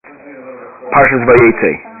Parshas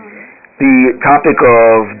Vayetze. The topic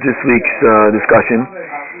of this week's discussion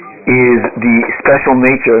is the special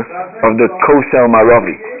nature of the Kosel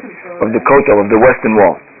Maravi, of the Kotel, of the Western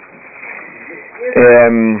Wall.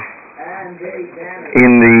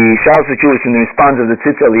 In the Shalos HaTshuvos, in the response of the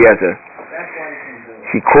Tzitz Eliezer,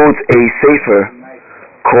 he quotes a sefer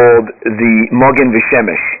called the Mogen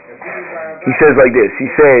V'Shemesh. He says like this,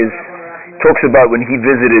 talks about when he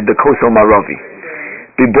visited the Kosel Maravi.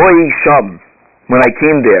 B'boi Sham, when I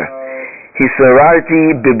came there,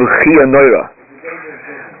 Hisararti b'b'chia noira,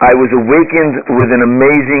 I was awakened with an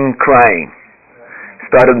amazing crying,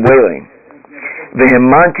 started wailing.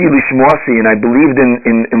 Vehemanti lishmosi, and I believed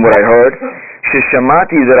in what I heard.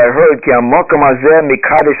 Sheshamati, that I heard, ki hamakam hazeh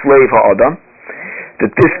mikadesh leiv ha'adam, that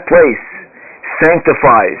this place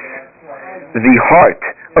sanctifies the heart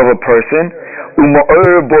of a person,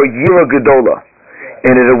 uma'or bo yira gedola,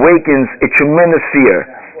 and it awakens a tremendous fear,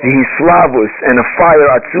 v'hislavus, and a fire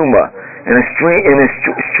atzuma, and a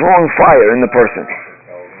strong fire in the person.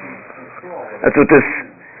 That's what the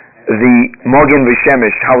Mogen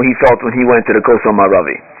V'Shemesh, how he felt when he went to the Kosel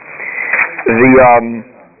Maravi. The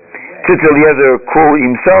Tzitz Eliezer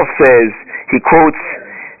himself says, he quotes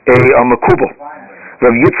a Makubal,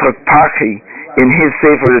 Rav Yitzchak Parchi, in his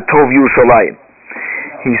Sefer, the Tov Yerushalayim.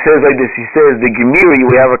 He says like this, he says, the Gemiri,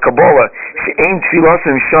 we have a Kabbalah, she'ein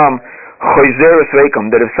tfilasim sham choizeres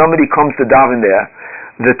reikam, that if somebody comes to daven there,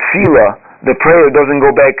 the tefillah, the prayer doesn't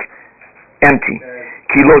go back empty.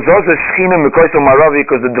 Because the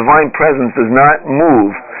divine presence does not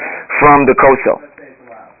move from the Kosel.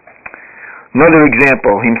 Another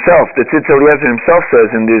example, himself, the Tzitz Eliezer himself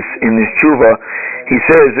says in this tshuva, he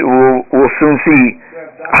says, we'll soon see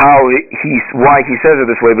why he says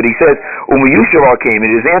it this way, but he says, Yushavar came,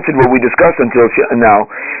 it is answered what we discussed until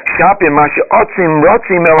now,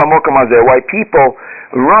 why people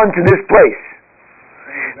run to this place,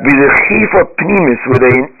 with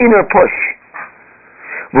an inner push.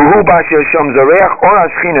 Is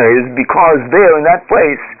because there in that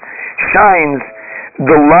place shines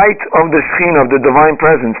the light of the Shechina, of the divine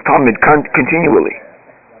presence, Tamid, continually.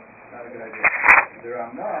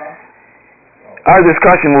 Our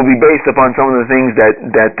discussion will be based upon some of the things that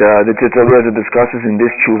the Tzitz Eliezer discusses in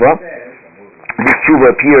this tshuva. This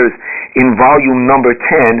tshuva appears in volume number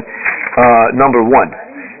 10, number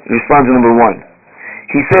 1. Response to number 1.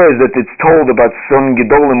 He says that it's told about some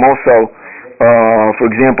Gedolim also. For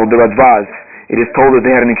example, the Radvaz, it is told that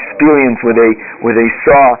they had an experience where they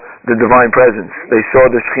saw the divine presence. They saw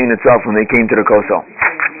the Shechina itself when they came to the Kosel.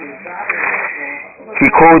 He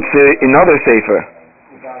quotes another sefer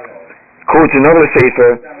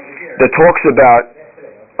that talks about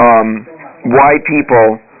why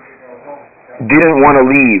people didn't want to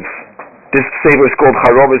leave. This sefer is called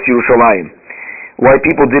Charobas Yerushalayim. Why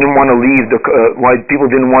people didn't want to leave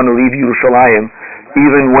Yerushalayim,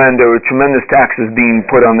 even when there were tremendous taxes being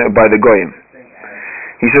put on by the Goyim.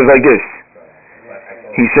 He says like this.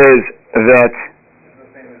 He says that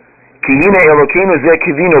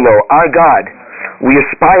our God, we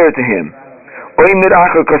aspire to Him.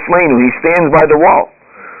 He stands by the wall.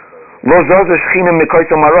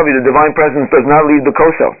 The divine presence does not leave the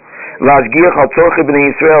Kosel.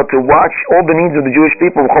 To watch all the needs of the Jewish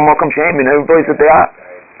people in every place that they are.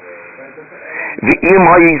 And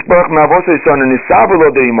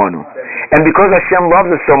because Hashem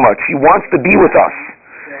loves us so much, He wants to be with us.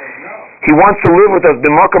 He wants to live with us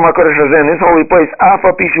in this holy place.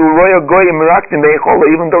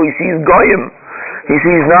 Even though He sees Goyim, He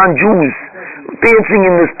sees non-Jews dancing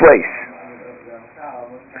in this place.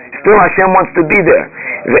 Still Hashem wants to be there.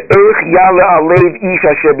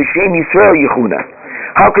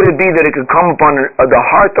 How could it be that it could come upon the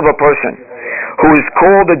heart of a person who is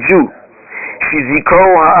called a Jew,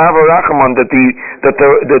 that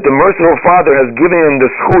the merciful Father has given him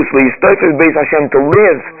the schus to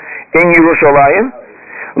live in Yerushalayim,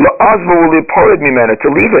 to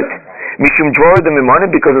leave it,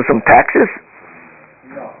 because of some taxes,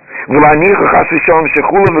 and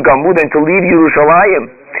to leave Yerushalayim,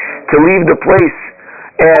 to leave the place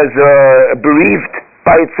as bereaved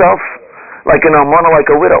by itself, like an almana, like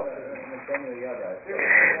a widow.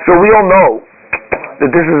 So we all know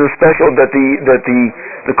that this is a special, that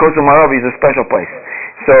the Kosel Maravi is a special place.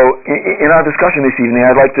 So in our discussion this evening,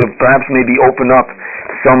 I'd like to perhaps maybe open up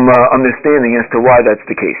some understanding as to why that's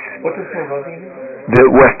the case. What does Maravi mean? The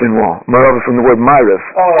Western Wall. Maravi from the word Ma'ariv,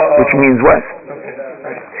 which means west.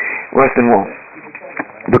 Western Wall.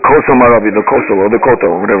 The Kosel Maravi, the Kosel, or the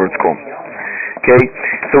Kotel, whatever it's called. Okay?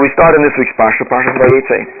 So we start in this week's Parsha, Parshas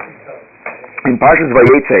Vayetze. In Parshas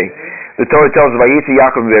Vayetze, The Torah tells us, Vayitzi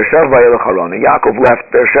Yaakov Beersheva vayelech Haran. Yaakov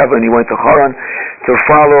left Beersheva and he went to Haran to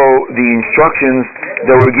follow the instructions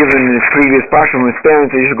that were given in his previous parsha from his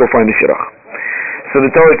parents that he should go find the shidduch. So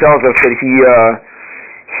the Torah tells us that he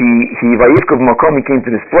Vayivkav Makom, he came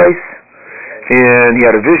to this place and he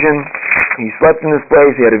had a vision. He slept in this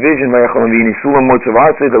place. He had a vision. There's a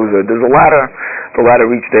ladder. The ladder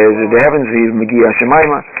reached the heavens. He's Megiya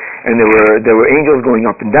Shemaima, and there were angels going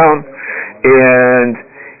up and down, and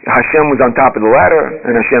Hashem was on top of the ladder,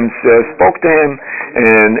 and Hashem spoke to him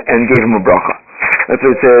and gave him a bracha. That's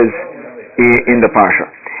what it says in the parsha.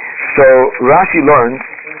 So Rashi learns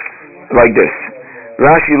like this.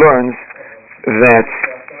 Rashi learns that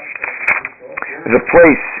the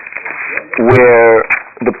place where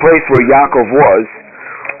Yaakov was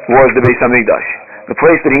the Beis Hamikdash. The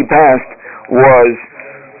place that he passed was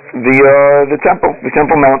the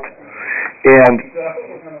Temple Mount, and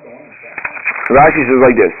Rashi says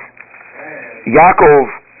like this. Yaakov,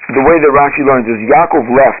 the way that Rashi learns is Yaakov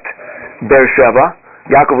left Beersheva,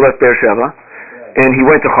 and he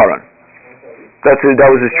went to Haran. That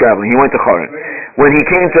was his traveling. He went to Haran. When he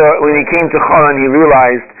came to Haran, he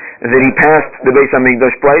realized that he passed the Beis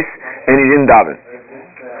Hamikdash place and he didn't daven.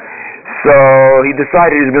 So he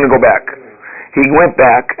decided he was going to go back. He went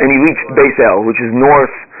back and he reached Beis El, which is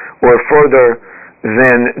north or further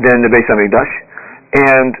than the Beis Hamikdash,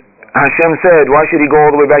 and Hashem said, why should he go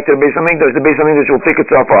all the way back to the Beis Hamikdash? The Beis Hamikdash will pick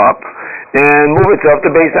itself up and move itself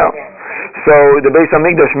to Beis El. So the Beis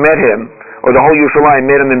Hamikdash met him, or the whole Yerushalayim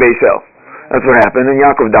met him in Beis El. That's what happened, and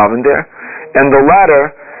Yaakov davened there. And the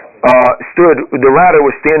ladder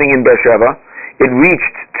was standing in Beersheva. It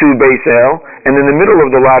reached to Beis El, and in the middle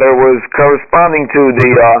of the ladder was corresponding to the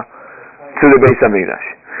Beis Hamikdash.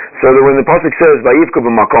 So that when the pasuk says, Vayivkav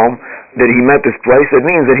b'makom, that he met this place, it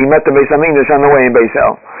means that he met the Beis Hamikdash on the way in Beis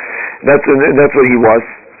El. That's what he was,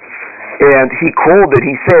 and he called it.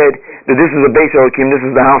 He said that this is the Beis Elokim, this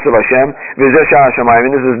is the house of Hashem, v'zeh Shar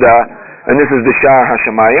Hashamayim, and this is the Shar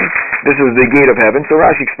Hashamayim. This is the gate of heaven. So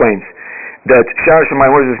Rashi explains that Shar Hashamayim.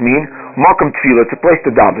 What does this mean? Makom Tefillah. It's a place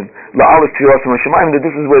to daven. La'alas Tefillah from Hashamayim. That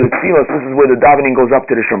this is where the Tefillah, this is where the davening goes up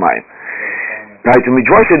to the Shamayim. Right, so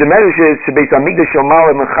Midrasha, the Medrash is Beis Hamikdash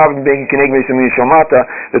Shomala Mechav Begi Kineg Beis Hamikdash Shomata,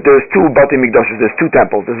 that there's two Batei Mikdashes, there's two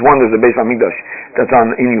temples. There's the Beis Hamikdash that's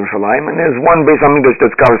in Yerushalayim, and there's one Beis Hamikdash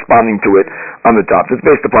that's corresponding to it on the top. It's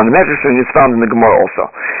based upon the Medrash, and it's found in the Gemara also.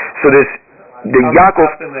 So there's the Yaakov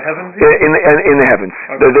in the heavens. In the heavens.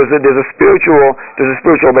 Okay. There's a spiritual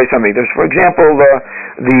Beis Hamikdash. For example,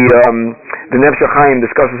 the Nefesh HaChaim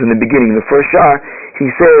discusses in the beginning, the first Shar. He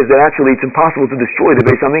says that actually it's impossible to destroy the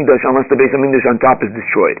Beis Hamikdash unless the Beis Hamikdash on top is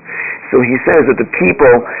destroyed. So he says that the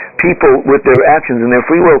people with their actions and their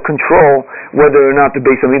free will control whether or not the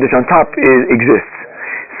Beis Hamikdash on top exists.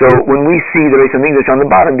 So when we see the Beis Hamikdash on the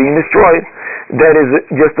bottom being destroyed, that is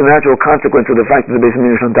just a natural consequence of the fact that the Beis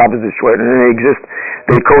Hamikdash on top is destroyed, and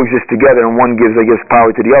they coexist together, and one gives, I guess, power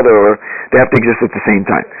to the other, or they have to exist at the same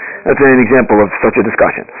time. That's an example of such a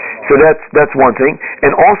discussion. So that's one thing,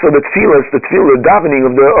 and also the tefillah, the davening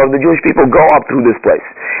of the Jewish people go up through this place.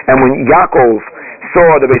 And when Yaakov saw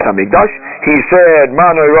the Beis Hamikdash, he said,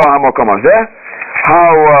 "Ma noira hamakom hazeh,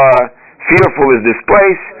 how fearful is this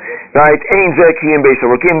place?" Right? Ein zeh ki im Beis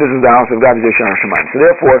Elokim. This is the house of God, V'zeh Shar Hashamayim. So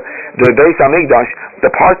therefore, the Beis Hamikdash, the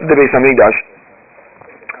part of the Beis Hamikdash,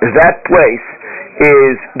 that place,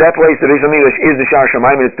 the Beis Hamikdash is the Shar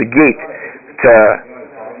Hashamayim, and it's the gate to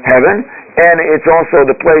heaven, and it's also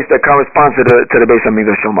the place that corresponds to the Beis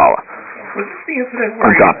Hamikdash Shomala. Was this the incident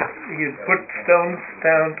where you put stones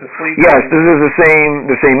down to sleep? Yes, this is the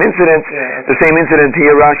same incident. Yeah. The same incident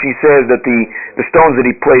here. Rashi says that the stones that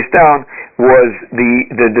he placed down was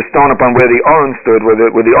the stone upon where the Aron stood, where the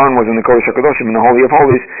Aron was in the Kodesh HaKadoshim, in the Holy of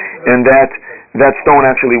Holies, and that stone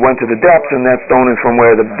actually went to the depths, and that stone is from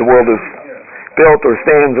where the world is built or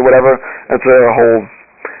stands or whatever. That's a whole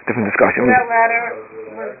different discussion. That ladder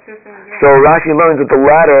was just in So Rashi learns that the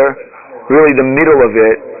ladder, really the middle of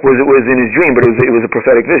it, was in his dream, but it was a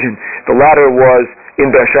prophetic vision. The ladder was in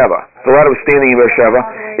Beersheva. The ladder was standing in Beersheva.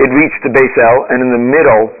 It reached to Beis El, and in the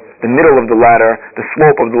middle of the ladder, the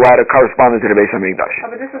slope of the ladder corresponded to the Beis Hamikdash. Oh,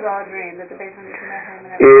 but this was all a dream, that the Beis Hamikdash met him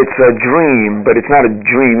and It's a dream, but it's not a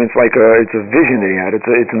dream. It's like it's a vision that he had. It's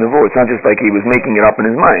a nevuah. It's not just like he was making it up in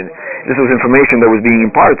his mind. This was information that was being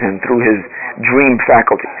imparted to him through his dream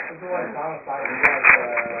faculties.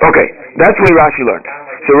 Okay, that's what Rashi learned.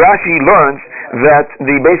 So Rashi learns that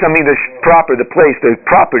the Beis Hamikdash proper, the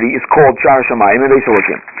property is called Shar Hashamayim and Beis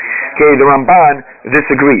Elokim. Okay, the Ramban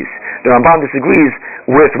disagrees. The Ramban disagrees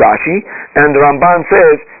with Rashi, and the Ramban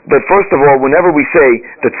says that first of all, whenever we say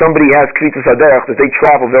that somebody has Kritzas Haderech, that they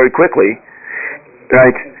travel very quickly,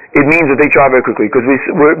 right? it means that they travel very quickly, because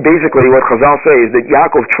we're basically what Chazal say is that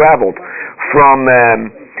Yaakov traveled from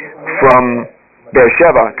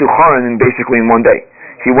Beersheba to Haran basically in one day.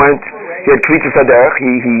 He had Kritzas Haderech,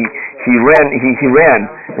 he ran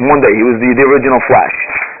in one day. He was the original Flash.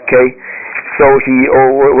 Okay? So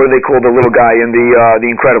what do they call the little guy in the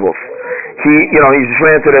Incredibles? He just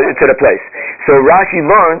ran to the place. So Rashi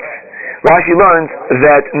learns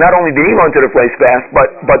that not only did he run to the place fast,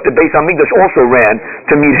 but the Beis Hamikdash also ran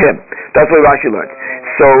to meet him. That's what Rashi learned.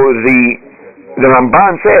 So the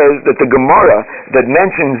Ramban says that the Gemara that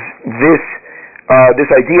mentions this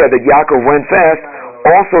idea that Yaakov went fast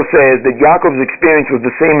also says that Yaakov's experience was the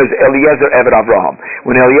same as Eliezer Eved Avraham.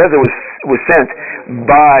 When Eliezer was sent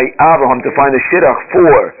by Avraham to find a shidduch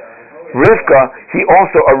for Rivka, he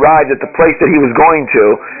also arrived at the place that he was going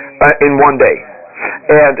to in one day.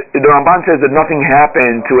 And the Ramban says that nothing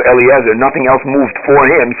happened to Eliezer, nothing else moved for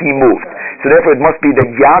him, he moved. So therefore it must be that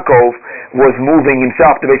Yaakov was moving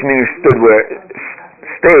himself, the Beis Hamikdash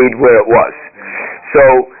stayed where it was.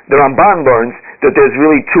 So the Ramban learns that there's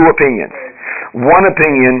really two opinions. One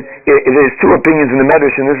opinion, there's two opinions in the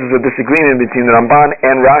Medrash, and this is a disagreement between the Ramban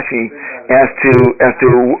and Rashi as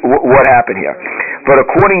to what happened here. But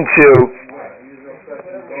according to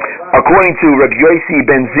Rabbi Yossi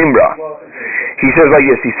ben Zimra, he says like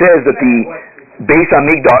this. He says that the Beis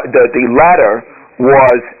Hamikdash, the ladder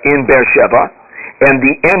was in Beersheba, and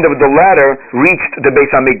the end of the ladder reached the Beis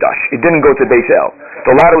Hamikdash. It didn't go to Beis El.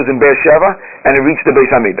 The ladder was in Beersheba, and it reached the Beis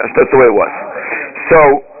Hamikdash. That's the way it was.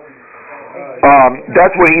 So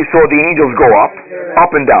that's where he saw the angels go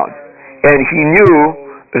up and down, and he knew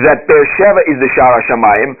that Beersheba is the Sha'ar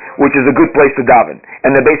HaShamayim, which is a good place to daven,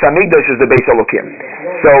 and the Beis Hamikdash is the Beis Elokim.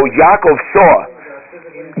 So Yaakov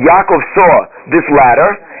saw this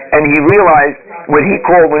ladder, and he realized when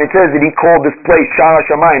it says that he called this place Sha'ar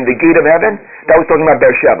HaShamayim, the gate of heaven, that was talking about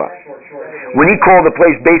Beersheba. When he called the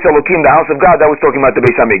place Beis Elokim, the house of God, that was talking about the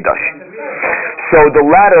Beis Hamikdash. So the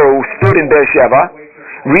ladder stood in Beersheba,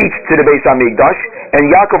 reached to the Beis Hamikdash,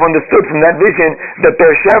 and Yaakov understood from that vision that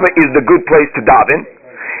Beersheba is the good place to daven,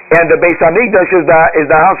 and the Beis Hamikdash is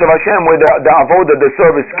the house of Hashem where the avodah, the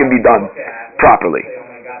service, can be done properly.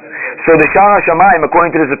 So the Sha'ar HaShamayim,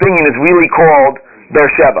 according to this opinion, is really called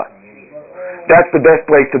Beersheba. That's the best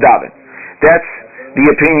place to daven. That's the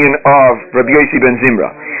opinion of Rabbi Yossi ben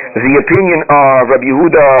Zimra. The opinion of Rabbi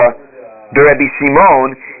Yehuda the Rabbi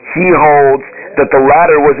Simon, he holds that the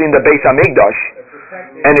ladder was in the Beis Hamikdash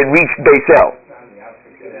and it reached Beis El.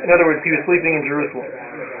 In other words, he was sleeping in Jerusalem.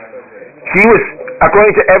 He was,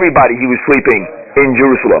 according to everybody, he was sleeping in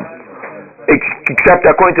Jerusalem. Except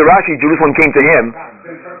according to Rashi, Jerusalem came to him,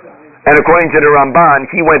 and according to the Ramban,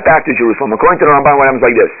 he went back to Jerusalem. According to the Ramban, what happens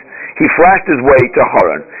like this. He flashed his way to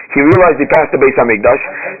Haran. He realized he passed the Beis Hamikdash,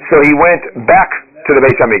 so he went back to the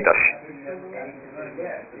Beis Hamikdash.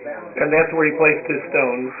 And that's where he placed his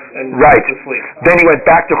stones and went to sleep. Then he went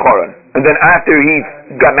back to Haran. And then after he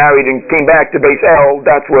got married and came back to Beis El,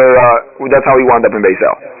 that's how he wound up in Beis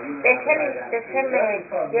El.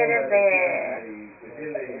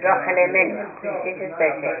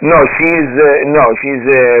 No, she's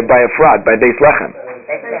by Efrat, by Beis Lechem.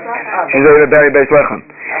 She's over by Beis Lechem.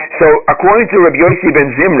 So according to Rabbi Yossi ben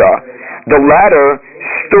Zimra, the ladder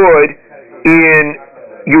stood in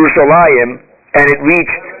Yerushalayim and it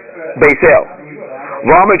reached Beis El.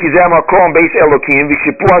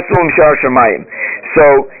 So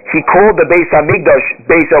he called the Beis Hamikdash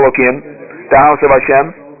Beis Elokim, the house of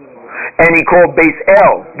Hashem, and he called Beis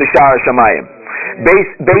El the Sha'ar HaShamayim. The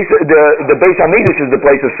Beis Hamikdash is the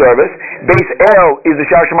place of service. Beis El is the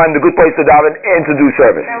Sha'ar HaShamayim, the good place to daven and to do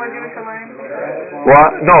service.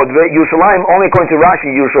 What? No, Yerushalayim, only according to Rashi,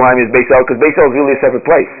 Yerushalayim is Beis El, because Beis El is really a separate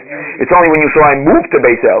place. It's only when Yerushalayim moved to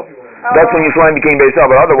Beis El, that's when Yerushalayim became Beis El,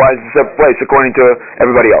 but otherwise it's a separate place according to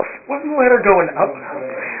everybody else. Wasn't the ladder going up?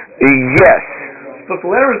 Yes. So if the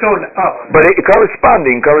ladder was going up. But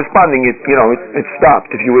corresponding, it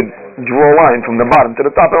stopped. If you would draw a line from the bottom to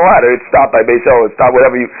the top of the ladder, it stopped by Beis El, it stopped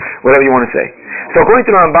whatever you want to say. So according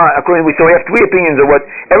to the Ramban, so we have three opinions of what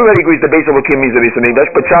everybody agrees the Beis Elokim means the Beis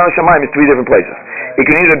Hamikdash, but Sha'ar HaShamayim is three different places. It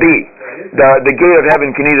can either be the gate of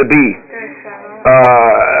heaven can either be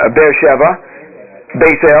Beersheba,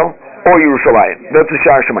 Beis El, or Yerushalayim. That's the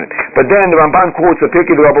Sha'ar HaShamayim. But then the Ramban quotes the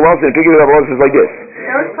Pirkei Rabbi Elazar, and Pirkei Rabbi Elazar is like this.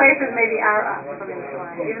 Those places maybe are up from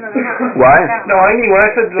Yerushalayim, even though they're not. What? No, I mean when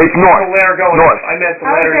I said it's north. The ladder going north. up, I meant the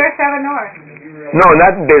How ladder. is Beersheba north? No,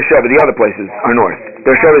 not Beersheba. The other places are north.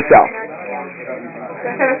 Beersheba is south.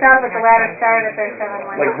 Beersheba south, but the ladder started at Beersheba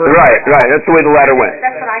and went up. Right. That's the way the ladder went.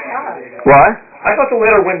 That's what I thought. What? I thought the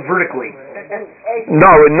ladder went vertically.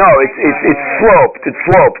 No, it's sloped. It's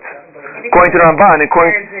sloped. According to the Ramban,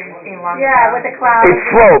 along Yeah, with the clouds. It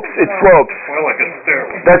slopes. More like a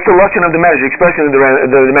stairway. That's the lashon of the Medrash. The expression of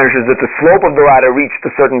the Medrash is that the slope of the ladder reached a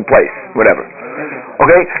certain place, whatever.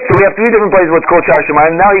 Okay, so we have three different places what's called Shar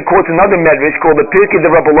Shemayim. Now he quotes another Medrash called the Pirkei de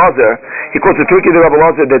Rabbi Lazar. He quotes the Pirkei de Rabbi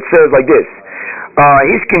Lazar that says like this.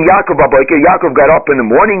 Hiskim Yaakov Baboiker. Yaakov got up in the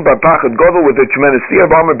morning, Barpachad Govel, with a tremendous fear.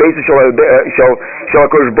 B'Amar Beis Shal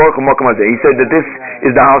HaKadosh Baruch Hu Mokom Hazeh. He said that this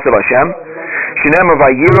is the house of Hashem. Shinema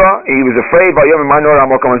Vayira. He was afraid. Vayom Manor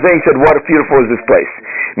HaMokom Hazeh. He said, what beautiful is this place.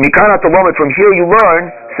 Mikana Talomet. From here you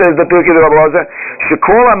learn, says the Pirkei de Rabbi Lazar,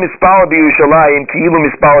 Shekol HaMispala B'Yerushalayim Ki'ilu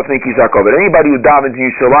Mispala T'nei Kisei HaKavod. Anybody who davens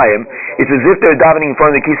in Yerushalayim, it's as if they're davening in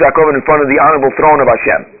front of the Kisei HaKavod, in front of the honorable throne of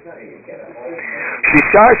Hashem.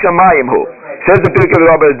 Shishar Shamayim Hu. Says the Pirkei de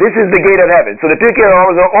Rabbi, this is the gate of heaven. So the Pirkei de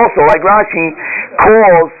Rabbi also, like Rashi,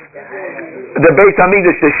 calls the Beis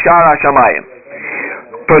Hamikdash the Shar HaShamayim.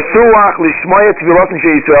 Pasuach lishmoya tefilot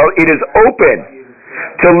Neshei Yisrael. It is open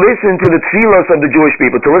to listen to the tefillos of the Jewish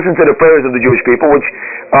people, to listen to the prayers of the Jewish people, which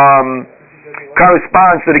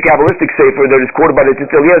corresponds to the Kabbalistic sefer that is quoted by the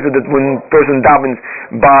Tzitz Eliezer, that when a person davens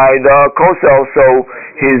by the kosel, so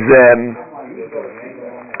his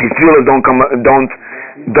tefillos don't come unanswered.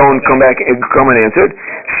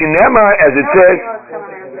 Shinema, as it says,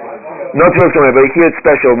 no tefillos come in, but here it's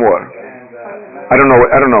special more. I don't know.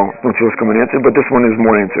 No tefillos come unanswered, but this one is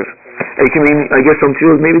more answered. I guess some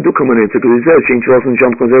tefillos maybe do come unanswered, because it says, "Shein tefillos and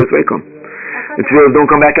sham konzeres veikom." The tefillos don't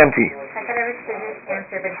come back empty. I thought it was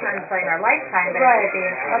answered in our lifetime, but Right. it would be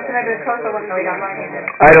Up to the coastal one, so we don't like it.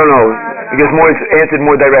 I don't know. I guess more it's answered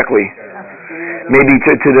more directly. Maybe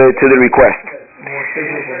to the request.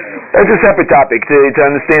 That's a separate topic to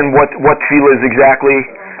understand what tefillah is exactly,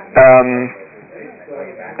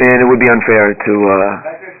 and it would be unfair to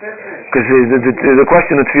because the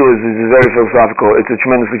question of tefillah is very philosophical. It's a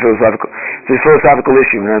tremendously philosophical. It's a philosophical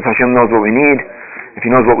issue. And Hashem knows what we need. If He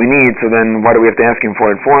knows what we need, so then why do we have to ask Him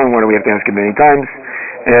for it for Him? Why do we have to ask Him many times?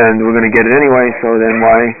 And we're going to get it anyway. So then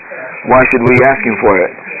why should we ask Him for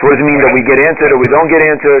it? So what does it mean that we get answered or we don't get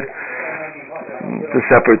answered? It's a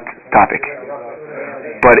separate topic.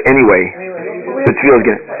 But anyway, the tefillah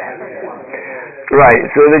again. Right.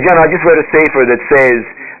 So the general, I just read a sefer that says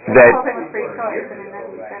that.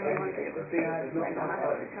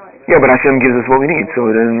 Yeah, but Hashem gives us what we need. So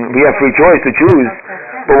then we have free choice to choose.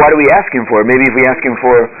 But why do we ask Him for it? Maybe if we ask Him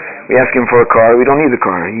for a car, we don't need the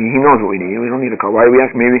car. He knows what we need. We don't need a car. Why do we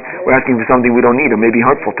ask? Maybe we're asking for something we don't need, or maybe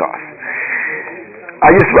hurtful to us.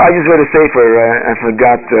 I just read a sefer. I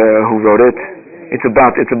forgot who wrote it. It's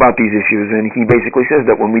about these issues, and he basically says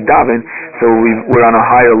that when we daven, so we're on a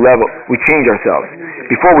higher level. We change ourselves.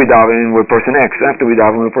 Before we daven, we're person X. After we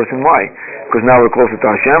daven, we're person Y. Because now we're closer to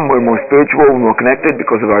Hashem, we're more spiritual, we're more connected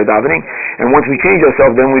because of our davening. And once we change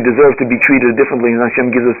ourselves, then we deserve to be treated differently, and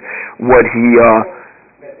Hashem gives us what He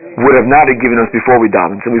would have not given us before we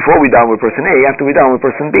daven. So before we daven, we're person A. After we daven, we're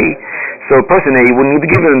person B. So person A wouldn't need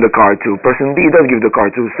to give him the car to. Person B does give the car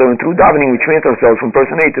to. So through davening, we transfer ourselves from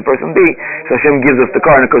person A to person B. So Hashem gives us the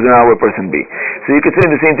car, and because now we're person B. So you could say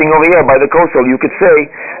the same thing over here by the kosel. You could say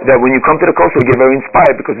that when you come to the kosel, you get very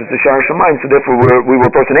inspired because it's the Shar Shamayim. So therefore, we were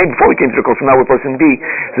person A before we came to the kosel. Now we're person B.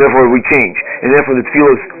 So therefore, we change, and therefore the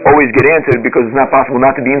tefillos always get answered because it's not possible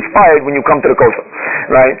not to be inspired when you come to the kosel,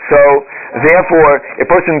 right? So therefore, a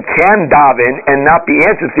person can daven and not be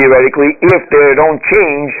answered theoretically if they don't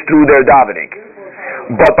change through their davening.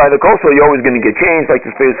 But by the kosel, you're always going to get changed, like the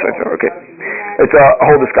space. Okay, it's a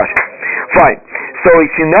whole discussion. Fine. So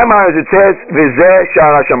Shinema, as it says, V'zeh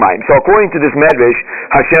Shar HaShamayim. So according to this Medrash,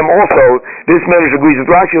 Hashem also, this Medrash agrees with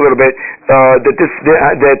Rashi a little bit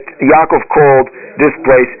that Yaakov called this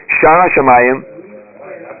place Shar HaShamayim,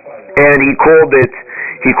 and he called it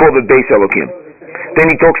Beis Elokim. Then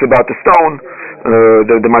he talks about the stone,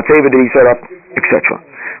 the matzeva that he set up, etc.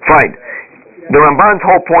 Fine. The Ramban's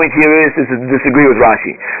whole point here is to disagree with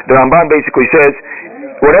Rashi. The Ramban basically says,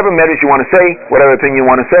 whatever medrash you want to say, whatever opinion you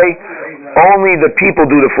want to say, only the people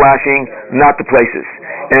do the flashing, not the places.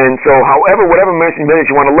 And so, however, whatever medrash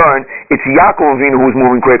you want to learn, it's Yaakov Avinu who's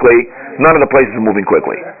moving quickly, none of the places are moving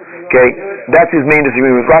quickly. Okay? That's his main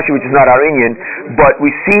disagreement with Rashi, which is not our inyan, but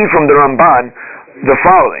we see from the Ramban the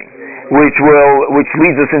following, which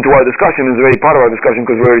leads us into our discussion. Is already part of our discussion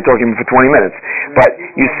because we're already talking for 20 minutes. But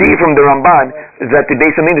you see from the Ramban that the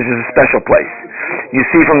Beis Hamikdash is a special place. You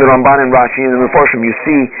see from the Ramban and Rashi and the Mefarshim, you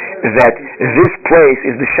see that this place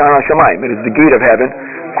is the Shar HaShamayim. It is the gate of heaven,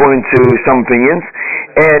 according to some opinions,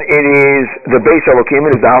 and it is the Beis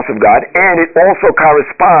Elokim. It is the house of God, and it also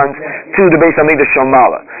corresponds to the Beis Hamikdash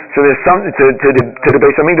Shalmala. So there's something to the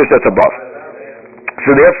Beis Hamikdash that's above.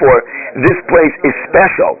 So therefore, this place is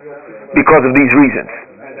special because of these reasons.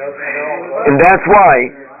 And that's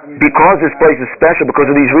why because this place is special, because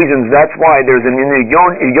of these reasons, that's why there's an inner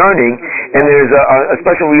yearning, and there's a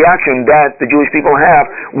special reaction that the Jewish people have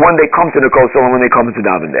when they come to the Kosel and when they come to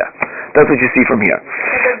daven there. That's what you see from here.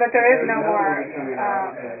 But there is no more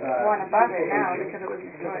one above it now because it was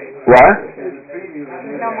destroyed. What?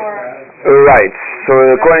 There's no more. Right. So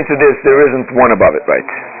according to this, there isn't one above it. Right.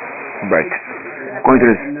 Right. According to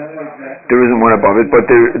this, there isn't one above it, but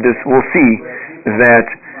we'll see that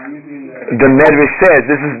the Medrash says,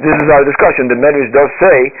 this is our discussion, the Medrash does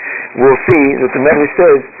say, we'll see that the Medrash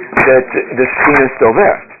says that the Shekhinah is still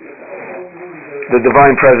there. The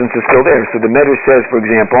divine presence is still there. So the Medrash says, for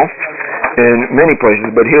example, in many places,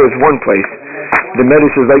 but here is one place, the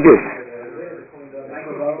Medrash is like this.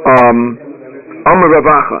 Amar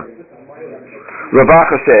Ravacha.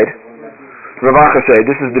 Ravacha said,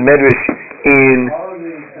 this is the Medrash in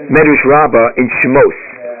Medrash Rabbah in Shemos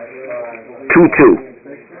 2:2.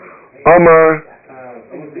 Amar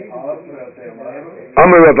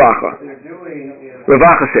Ravacha.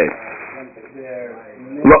 Ravacha said,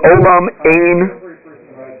 La'olam ein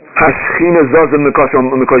hashchina zazim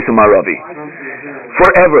mekosam maravi.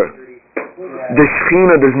 Forever, the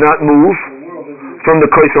Shekhinah does not move from the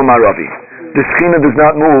Kosel Maravi. The Shekhinah does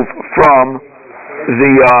not move from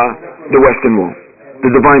the western wall, the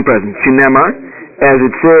divine presence. Shinemar, as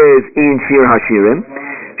it says in Shir Hashirim,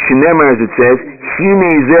 Shinemar, as it says,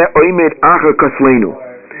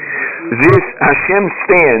 this Hashem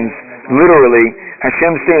stands, literally,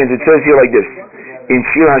 Hashem stands, it says here like this, in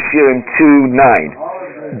Shir Hashirim 2:9.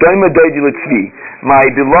 My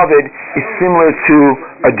beloved is similar to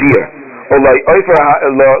a deer, or or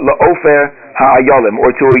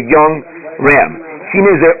to a young ram. He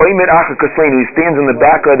stands on the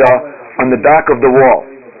back of the wall.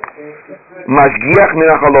 Mashgiach min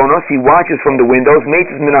hachalonos, he watches from the windows.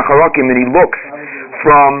 Meitzes min hacharakim, and he looks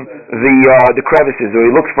from the crevices, or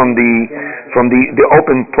he looks from the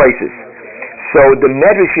open places. So the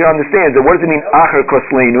Medrash here understands that what does it mean acher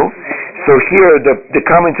koslenu? So here the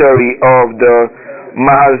commentary of the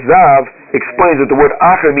Maharzav explains that the word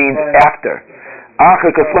acher means after.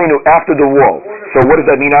 Acher koslenu, after the wall. So what does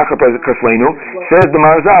that mean acher koslenu? Says the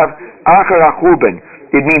Maharzav, acher achurben.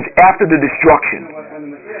 It means after the destruction.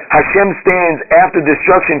 Hashem stands after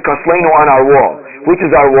destruction, Kaslenu, on our wall. Which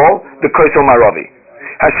is our wall? The Kosel Maravi.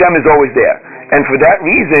 Hashem is always there. And for that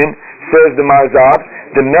reason, says the Maharzav,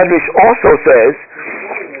 the Medrash also says,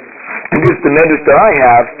 and this the Medrash that I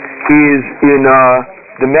have, is in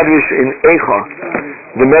the Medrash in Eicha.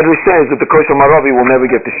 The Medrash says that the Kosel Maravi will never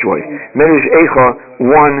get destroyed. Medrash Eicha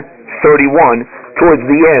 1:31, towards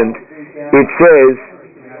the end, it says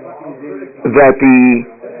that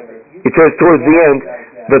towards the end,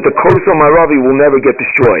 that the Kosel Maravi will never get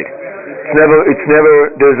destroyed. It's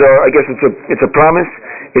never, it's a promise,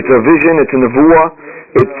 it's a vision, it's a nevuah,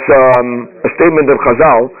 it's a statement of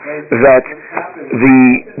Chazal that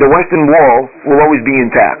the western wall will always be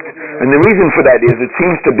intact. And the reason for that is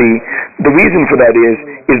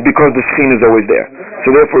because the Shekhinah is always there.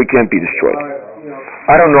 So therefore it can't be destroyed.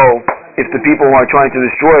 I don't know if the people who are trying to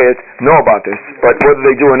destroy it know about this, but whether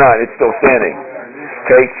they do or not, it's still standing.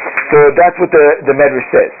 Okay, so that's what the Medrash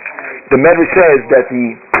says. The Medrash says that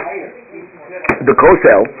the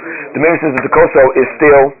Kosel, the Medrash says that the Kosel is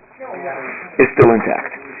still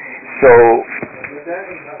intact. So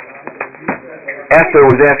Esther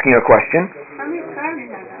was asking a question.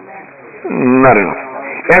 Not enough.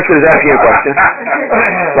 Esther is asking a question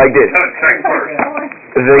like this.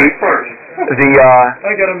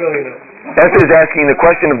 I got $1 million. Esther is asking the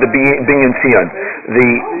question of the Binyan Tzion,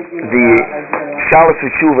 the Shalos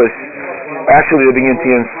Teshuvos, actually the Binyan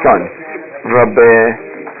Tzion's son,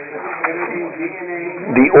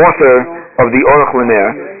 the author of the Orach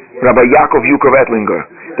Lener, Rabbi Yaakov Yukov Ettlinger,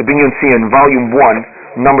 the Binyan Tzion, volume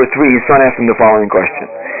 1, number 3. His son asked him the following question.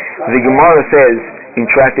 The Gemara says in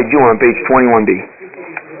Tractate Yuma on page 21b.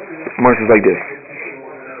 The Gemara says like this.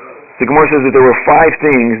 The Gemara says that there were 5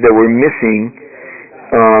 things that were missing.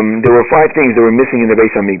 There were 5 things that were missing in the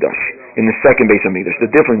Beis Hamikdash, in the second Beis Hamikdash.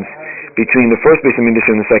 The difference between the first Beis Hamikdash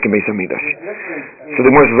and the second Beis Hamikdash. So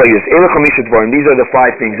the Gemara says like this: these are the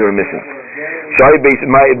 5 things that were missing. Shari Beis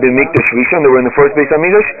Hamikdash Rishon, they were in the first Beis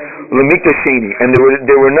Hamikdash. L'Mikdash Sheni, and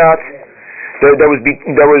they were not. That was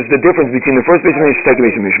the difference between the first Beis Hamikdash and the second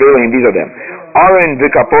Beis Hamikdash. And these are them: Aron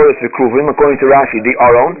v'Kaporos v'Kruvim, according to Rashi, the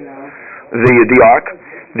Aron, the ark,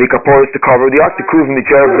 the Kaporos, the cover of the ark, the Kruvim, the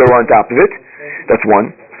cherubs that were on top of it. That's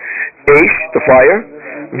 1. Eish, the fire.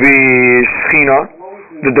 The Shekhinah,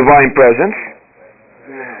 the divine presence.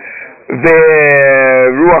 The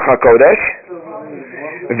Ruach HaKodesh.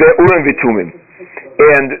 The Urim V'Tumim,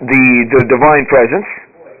 and the divine presence.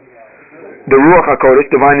 the Ruach HaKodesh,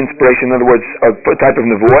 divine inspiration, in other words, a type of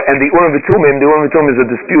nevuah, and the Urim V'Tumim. The Urim V'Tumim is a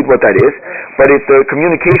dispute what that is, but it's a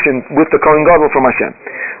communication with the Kohen Gadol from Hashem.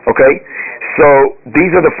 Okay? So, these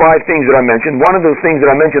are the 5 things that I mentioned. One of those things that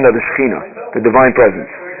I mentioned are the Shekhinah, the divine presence.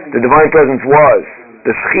 The divine presence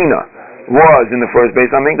the Shekhinah was in the first Beis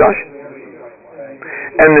HaMikdash,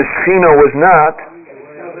 and the Shekhinah was not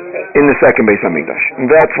in the second Beis HaMikdash. And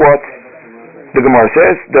that's what the Gemara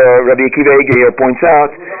says. The Rabbi Akiva Eiger here points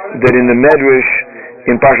out that in the Medrash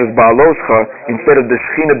in Parshas Baaloscha, instead of the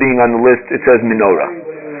Shekhinah being on the list, it says menorah.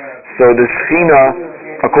 So the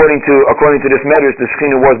Shekhinah, according to this Medrash, the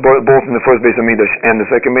Shekhinah was both in the first Beis HaMikdash and the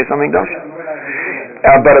second Beis HaMikdash.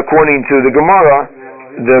 But according to the Gemara,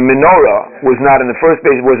 the menorah was not in the first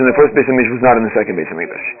Beis. Was in the first Beis HaMikdash. Was not in the second Beis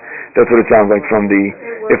HaMikdash. That's what it sounds like from the.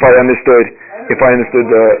 If I understood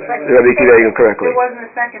Rabbi Akiva Eiger correctly. It wasn't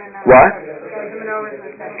the second. What? The menorah was in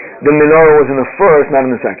the second. The menorah was in the first, not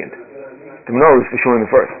in the second. The menorah was for sure in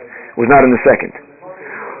the first. It was not in the second.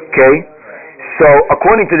 Okay? So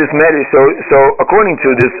according to this Medrash, according to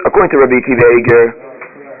Rabbi Akiva Eiger,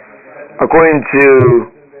 according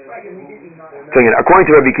to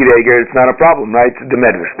Rabbi Akiva Eiger, it's not a problem, right? The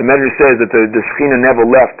Medrash says that the Shekhinah never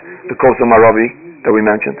left the Kosa Maravi that we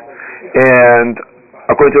mentioned, and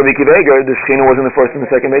according to Rabbi Akiva Eiger, the Shekhinah was in the first and the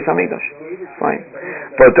second Beis HaMikdash. Fine.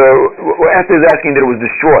 But Esther is asking that it was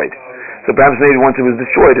destroyed. So perhaps maybe once it was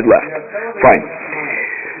destroyed, it left. Fine.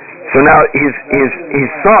 So now his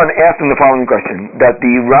son asked him the following question: that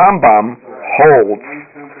the Rambam holds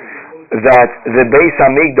that the Beis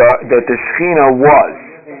HaMikdash, that the Shekhinah was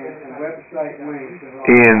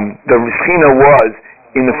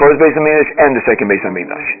in the first Beis HaMikdash and the second Beis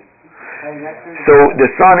HaMikdash. So the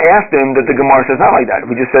son asked him that the Gemara says not like that.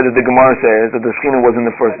 We just said that the Gemara says that the Shekhinah was in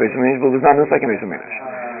the first Beis HaMikdash, but it was not in the second Beis HaMikdash.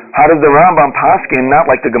 How does the Rambam paskin not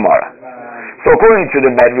like the Gemara? So according to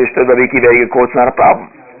the Medrash, the Rabbi Akiva Eiger quotes not a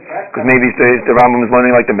problem, because maybe the Rambam is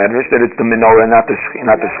learning like the Medrash that it's the menorah, not the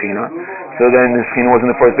Shekhinah. So then the Shekhinah was in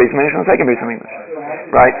the first Beis HaMikdash and the second Beis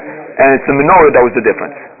HaMikdash, right? And it's the menorah that was the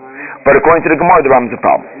difference. But according to the Gemara, the Rambam is a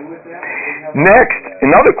problem. Next,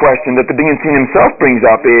 another question that the Binyan Tzin himself brings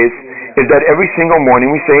up is that every single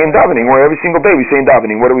morning we say in davening, or every single day we say in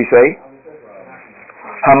davening. What do we say?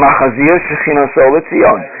 Hamachazir Shechinaso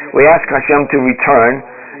L'Tzion. We ask Hashem to return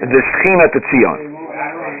the Shechina to Tzion.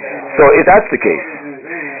 So if that's the case,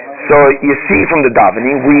 so you see from the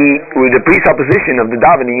davening, the presupposition of the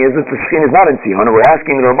davening is that the Shechina is not in Tzion, and we're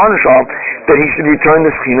asking the Rabban Shalom that he should return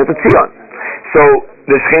the Shechina to Tzion. So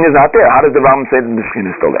the Shechina is not there. How does the Rambam say that the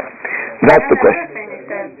Shechina is still there? That's the question.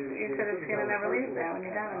 You said the Shekhinah never leaves there when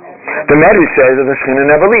you're down there. The Medrash says that the Shekhinah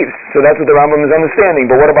never leaves. So that's what the Rambam is understanding.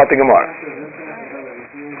 But what about the Gemara?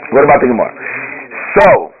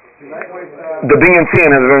 So, the Binyan Tzin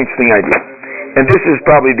has a very interesting idea. And this is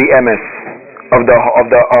probably the MS of the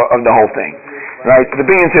whole thing. Right? The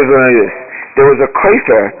Binyan Tzin is like this. There was a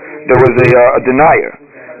kaifer, there was a denier,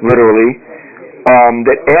 literally,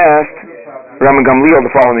 that asked Rabban Gamliel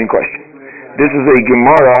the following question. This is a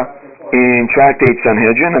Gemara in Tractate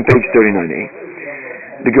Sanhedrin on page 39a.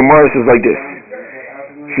 The Gemara says like this.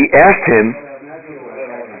 He asked him,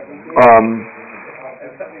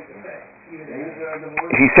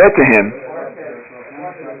 he said to him,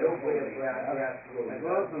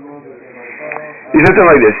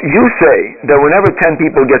 like this: you say that whenever 10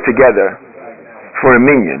 people get together for a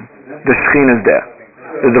minyan, the Shekhinah is there,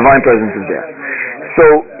 the divine presence is there.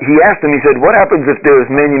 So he asked him, he said, what happens if there's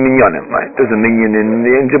many minyanim, right? There's a minyan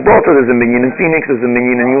in Gibraltar, there's a minyan in Phoenix, there's a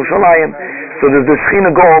minyan in Yerushalayim. So does the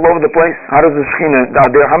Shekhinah go all over the place? How does the Shekhinah,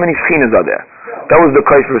 how many Shekhinahs are there? That was the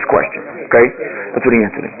Kaiser's question, okay? That's what he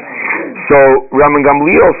answered him. So Rabban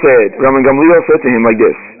Gamliel said to him like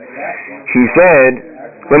this. He said,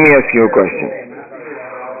 let me ask you a question.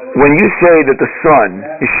 When you say that the sun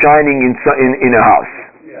is shining in a house,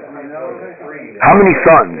 how many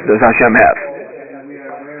suns does Hashem have?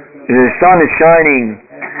 The sun is shining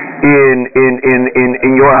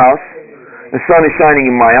in your house. The sun is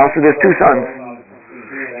shining in my house, so there's 2 suns.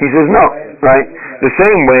 He says no, right? The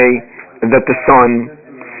same way that the sun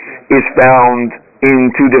is found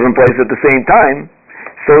in 2 different places at the same time,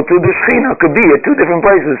 so too the Shekhinah could be at 2 different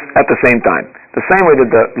places at the same time. The same way that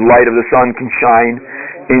the light of the sun can shine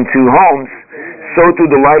in 2 homes, so too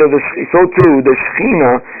the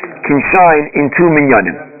Shekhinah can shine in 2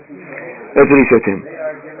 minyanim. That's what he said to him.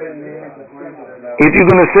 If you're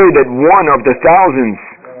going to say that one of the thousands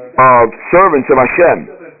of servants of Hashem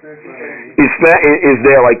is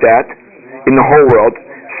there like that in the whole world,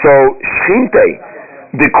 so Shechinte,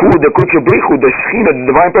 the Kutchabrichu, the Shekhinah, the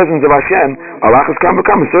divine presence of Hashem, Allah has come,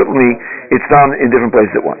 certainly it's found in different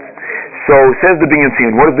places at once. So says the Binyan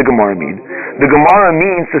Tzion, what does the Gemara mean? The Gemara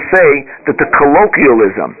means to say that the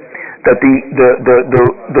colloquialism, that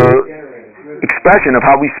the expression of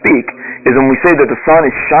how we speak is when we say that the sun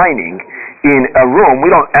is shining in a room, we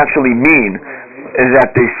don't actually mean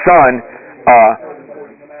that the sun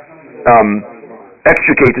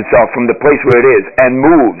extricates itself from the place where it is and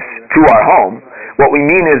moves to our home. What we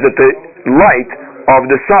mean is that the light of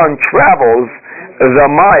the sun travels the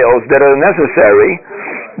miles that are necessary,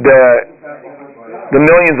 the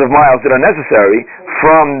millions of miles that are necessary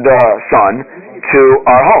from the sun to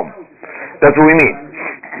our home. That's what we mean.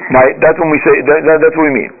 Right? That's when we say that's what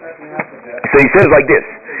we mean. So he says like this.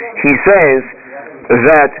 He says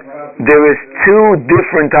that there is two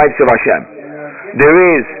different types of Hashem. There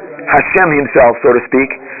is Hashem himself, so to speak.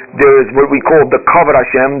 There is what we call the kavod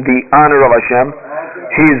Hashem, the honor of Hashem,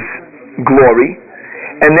 His glory,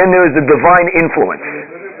 and then there is the divine influence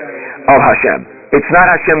of Hashem. It's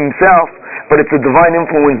not Hashem himself, but it's a divine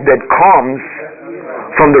influence that comes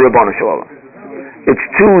from the Ribono Shel Olam. It's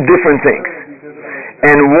two different things,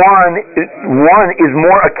 and one is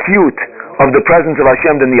more acute of the presence of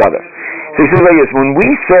Hashem than the other. So he says like this: when we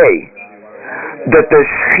say that the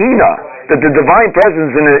Shechina, that the divine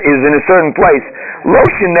presence is in a certain place,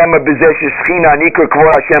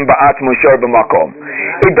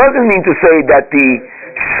 it doesn't mean to say that the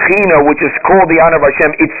Shechina, which is called the honor of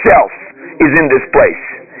Hashem itself, is in this place.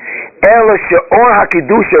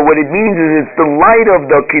 What it means is it's the light of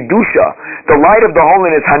the Kedusha, the light of the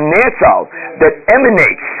holiness, Hanetzal, that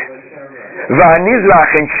emanates,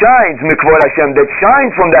 V'hanizrach, and shines, Mikvod Hashem, that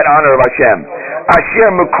shines from that honor of Hashem. Asher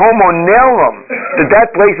Mekomo Nelam, that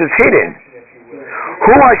place is hidden.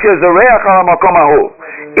 Hu Asher Zareach al Makom Ahu,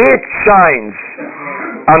 it shines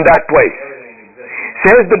on that place.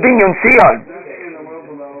 Says the Binyan Tzion,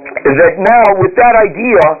 that now with that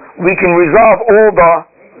idea we can resolve all the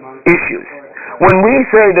issues. When we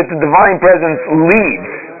say that the divine presence leaves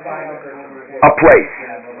a place,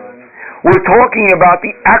 we're talking about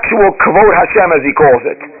the actual kavod Hashem, as he calls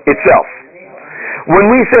it, itself.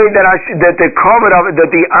 When we say that the kavod that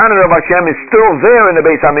the honor of Hashem is still there in the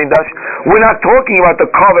Beis Hamikdash, we're not talking about the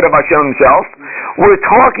kavod of Hashem himself. We're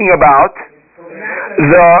talking about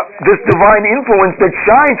this divine influence that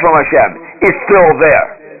shines from Hashem is still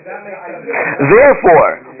there.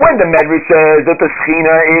 Therefore, when the Medrash says that the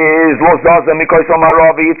Shechina is Lo Zaza Mikoyso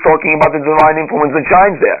Maravi, it's talking about the divine influence that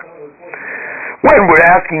shines there. When we're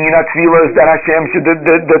asking in our tefillas that Hashem should, that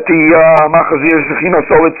the Machazir Shechina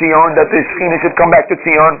Solet Zion, that the Shechina should come back to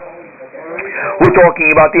Zion, we're talking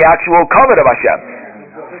about the actual kavod of Hashem.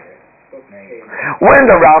 When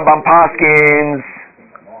the Rambam paskins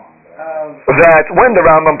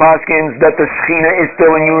that the Shechina is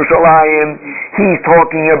still in Yerushalayim, he's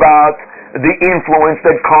talking about the influence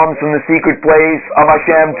that comes from the secret place of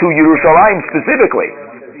Hashem to Yerushalayim specifically.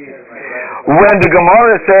 When the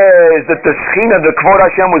Gemara says that the Shechina, the Kvod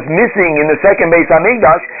Hashem, was missing in the second Beis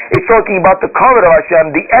Hamikdash, it's talking about the kavod of Hashem,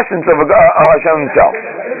 the essence of Hashem himself.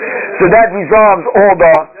 So that resolves all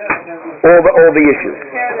the issues.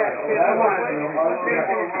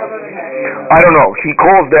 I don't know. He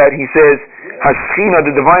calls that, he says, Hashchina,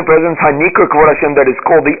 the divine presence, Hanikra Kvod Hashem, that is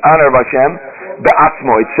called the honor of Hashem,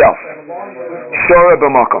 Be'atzmo itself. Shora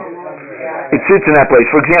B'makom. It sits in that place.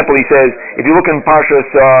 For example, he says, if you look in Parshas,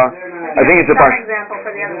 I think it's a Parsha.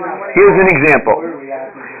 Here's an example.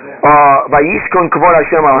 Vayishkon Kvod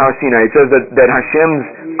Hashem al Har Sinai. It says that Hashem's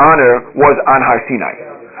honor was on Har Sinai.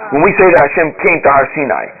 When we say that Hashem came to Har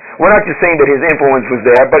Sinai, we're not just saying that his influence was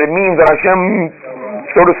there, but it means that Hashem,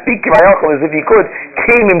 so to speak, as if he could,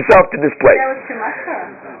 came himself to this place.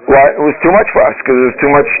 That was too much for us. Well, it was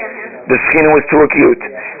too much for us because it was too much. The Shechina was too acute.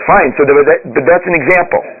 Fine. So but that's an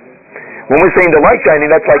example. When we're saying the light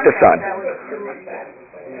shining, that's like the sun.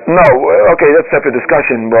 No, okay, that's a separate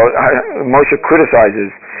discussion. Well, Moshe criticizes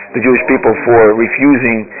the Jewish people for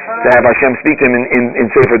refusing to have Hashem speak to him in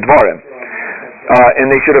Sefer Dvarim, and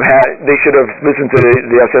they should have listened to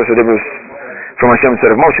the Aseret Divrus from Hashem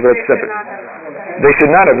instead of Moshe. But that's separate. They should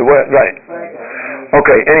not have. Right.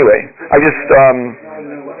 Okay. Anyway, I just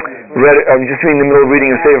read. I'm just in the middle of reading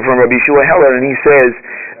a Sefer from Rabbi Yeshua Heller, and he says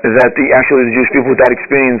that the Jewish people with that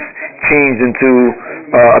experience changed into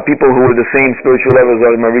people who were the same spiritual levels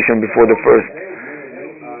as Marishon before the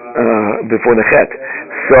Chet.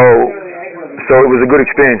 So it was a good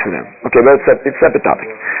experience for them. Okay, but it's a separate topic.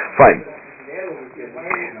 Fine.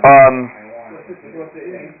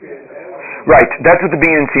 Right, that's what the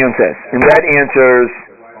Binyan Tzion says, and that answers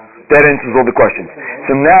all the questions.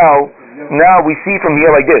 So now we see from here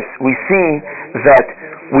like this. We see that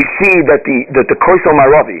the Koisel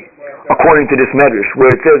Maravi, according to this medrash, where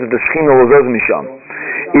it says that the Shechina Lozos Misham,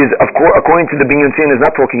 is, of course, according to the Binyan Tzion, is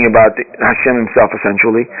not talking about Hashem himself,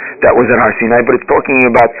 essentially, that was at Har Sinai, but it's talking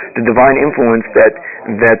about the divine influence that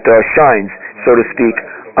shines, so to speak,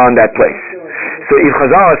 on that place. So if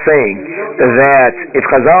Chazal is saying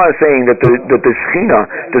that the Shechina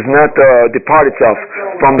does not depart itself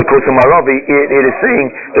from the Kosel Maravi, it is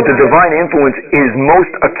saying that the divine influence is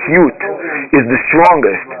most acute, is the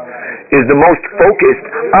strongest, is the most focused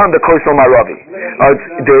on the Kosel Maravi.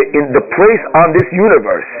 In the place on this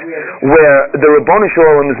universe where the Ribono Shel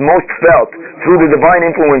Olam is most felt through the divine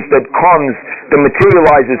influence that comes, that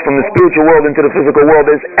materializes from the spiritual world into the physical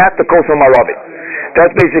world, is at the Kosel Maravi.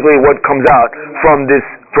 That's basically what comes out from this,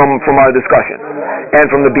 from our discussion, and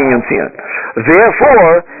from the Binyan Tzion.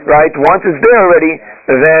 Therefore, right, once it's there already,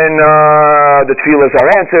 then the tefillas are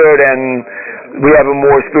answered, and we have a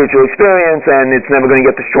more spiritual experience, and it's never going to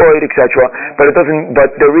get destroyed, etc. But it doesn't.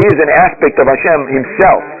 But there is an aspect of Hashem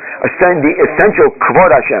Himself, the essential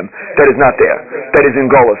Kvod Hashem, that is not there, that is in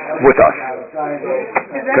Golus with us.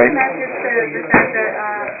 Does that connect to the fact that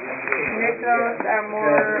mitzvot are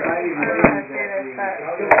more,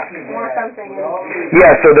 more something?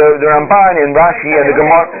 Yeah, so the Ramban and Rashi and the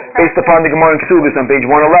Gemara, based upon the Gemara in Ksubis on page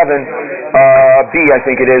 111, B, I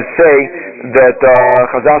think it is, say that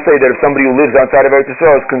Chazal say that if somebody who lives outside of Eretz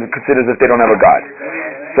Yisrael is considered as if they don't have a God.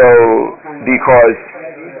 So because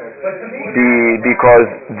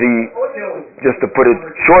just to put it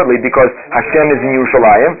shortly, because Hashem is in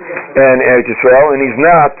Yerushalayim and Eretz Yisrael, and He's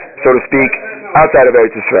not, so to speak, outside of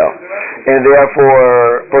Eretz Yisrael. And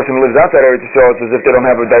therefore, a person who lives outside Eretz Yisrael, it's as if they don't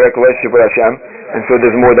have a direct relationship with Hashem, and so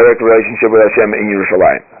there's more direct relationship with Hashem in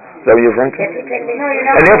Yerushalayim. Is that what you're referring to?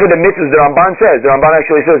 And therefore the mitzvahs, the Ramban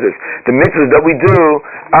actually says this, the mitzvahs that we do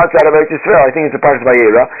outside of Eretz Yisrael, I think it's a part of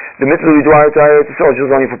Vayera, the mitzvahs we do outside of Eretz Yisrael is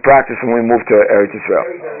just only for practice when we move to Eretz Yisrael.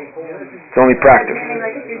 It's only practice.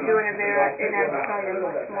 Like if you're doing it there in Eretz Yisrael,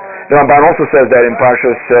 much more. The Ramban also says that in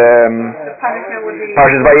Parshas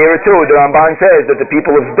Vayera too. The Ramban says that the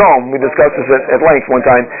people of Sdom, we discussed this at length one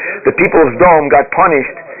time, the people of Sdom got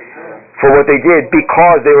punished for what they did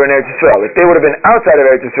because they were in Eretz Yisrael. If they would have been outside of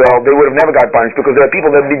Eretz Yisrael, they would have never got punished, because there are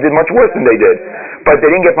people that did much worse than they did. But they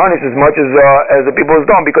didn't get punished as much as the people of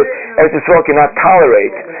Sdom, because Eretz Yisrael cannot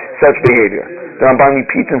tolerate such behavior. The Ramban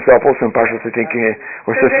repeats himself also in Parshas, I think,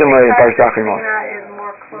 or so similar in Parshas Achrimos.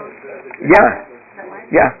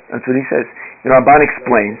 Yeah, that's what he says. The Ramban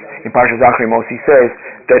explains in Parshas Achrimos, he says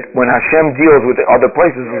that when Hashem deals with other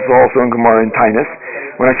places, this is also in Gemara and Tainus,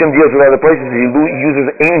 when Hashem deals with other places, He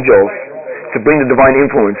uses angels to bring the divine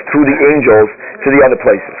influence through the angels to the other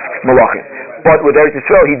places, Malachim. But with Eretz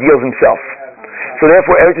Yisrael, He deals Himself. So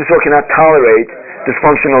therefore, Eretz Yisrael cannot tolerate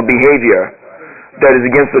dysfunctional behavior that is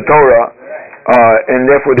against the Torah,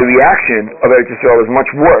 and therefore the reaction of Eretz Yisrael is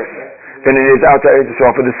much worse than it is outside Eretz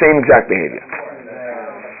Yisrael for the same exact behavior.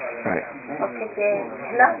 Right.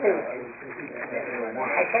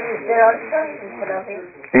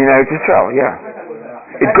 In Eretz Yisrael, yeah.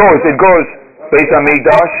 It goes based on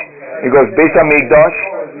Mikdash. It goes based on Mikdash,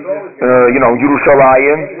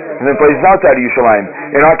 Yerushalayim, and then places outside of Yerushalayim.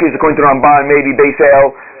 In our case, according to Ramban, maybe Beis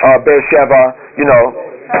El, Beersheba,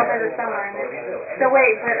 So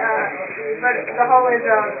wait, but the whole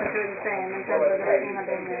Israel is considered the same in terms of the Shechina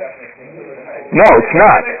being there. No, it's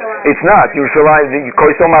not. It's not. Yerushalayim, the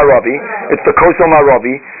Kosel Maravi. It's the Kosel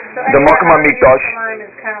Maravi, the Makom HaMikdash. Yerushalayim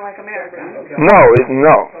is kind of like America. No.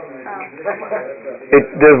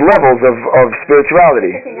 There's levels of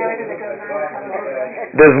spirituality.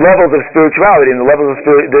 There's levels of spirituality, and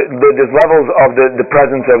there's levels of the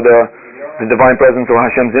presence of the divine presence of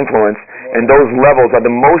Hashem's influence, and those levels are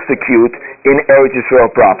the most acute in Eretz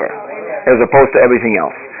Yisrael proper, as opposed to everything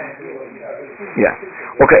else. Yeah.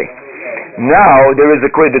 Okay. Now there is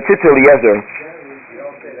the Tzitz Eliezer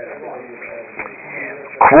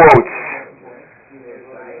quotes.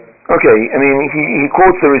 Okay, I mean he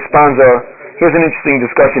quotes the responsa. Here's an interesting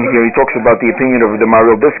discussion here. He talks about the opinion of the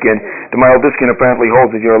Maharil Biskin. The Maharil Biskin apparently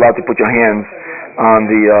holds that you're allowed to put your hands on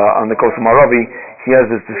the Kosel Maravi. He has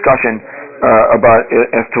this discussion about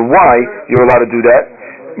as to why you're allowed to do that,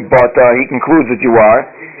 but he concludes that you are.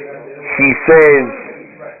 He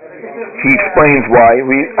explains why.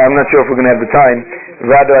 I'm not sure if we're going to have the time.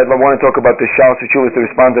 Rather, I want to talk about the Shal Suchulis, the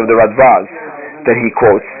response of the Radvaz that he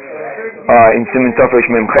quotes in Siman Tafresh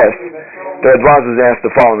Mem Ches. The Radvaz is asked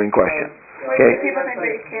the following question. Okay. People think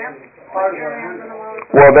that you can't put your hands on the wall?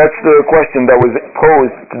 Well, that's the question that was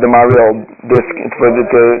posed to the Maharil Biskin, for the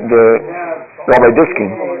Rabbi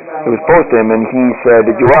Diskin. It was posed to him, and he said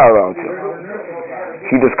that you are allowed to.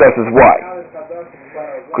 He discusses why.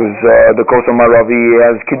 Because the Kosel Maravi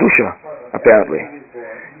has Kedusha, apparently.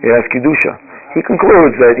 He has Kedusha. He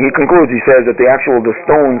says that the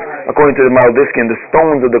stones, according to the Maraldiskin, the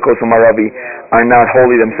stones of the Kos Maravi are not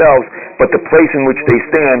holy themselves, but the place in which they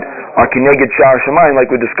stand are Kineged Shar Shemayim, like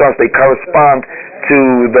we discussed, they correspond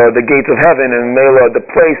to the gates of heaven, and Mela, the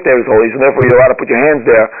place there is holy, so therefore you're allowed to put your hands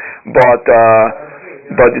there, but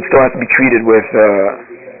it still has to be treated with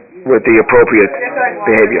the appropriate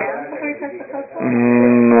behavior.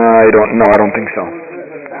 I don't think so.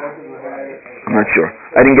 I'm not sure.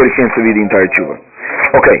 I didn't get a chance to read the entire tshuva.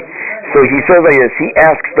 Okay, so he says like this. He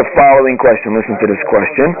asks the following question. Listen to this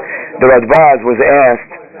question. The Radbaz was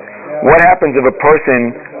asked, what happens if a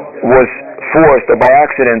person was forced, or by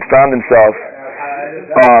accident found himself,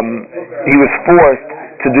 he was forced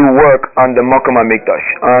to do work on the Makom HaMikdash,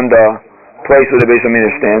 on the place where the Beis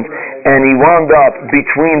Hamikdash stands, and he wound up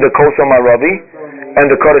between the Kos Maravi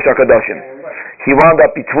and the Kodesh HaKadoshim. He wound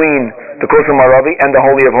up between the Kos Maravi and the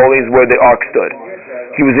Holy of Holies where the Ark stood.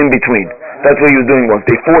 He was in between. That's what he was doing once.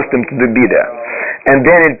 They forced him to be there. And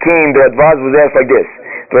then it came, the Radbaz was asked like this.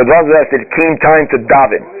 The Radbaz was asked, it came time to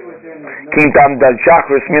daven. Came time to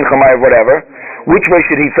Shachris, Mincha, Maariv, whatever. Which way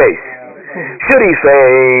should he face? Should he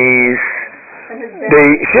face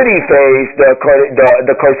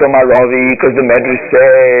the Kos Maravi, because the Medrash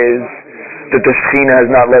says that the Shechina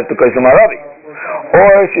has not left the Kos Maravi?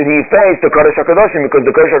 Or should he face the Kodesh HaKadoshim, because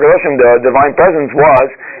the Kodesh HaKadoshim, the divine presence, was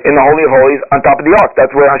in the Holy of Holies on top of the Ark.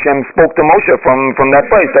 That's where Hashem spoke to Moshe from that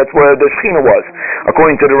place. That's where the Shechina was.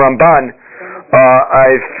 According to the Ramban,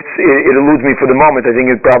 it eludes me for the moment. I think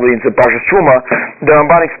it's probably in Parshas Truma. The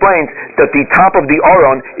Ramban explains that the top of the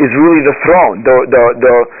Aron is really the throne.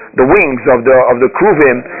 The wings of the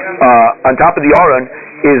Kruvim on top of the Aron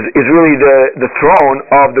is really the throne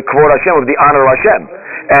of the Kvod Hashem, of the honor of Hashem.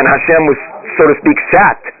 And Hashem was, so to speak,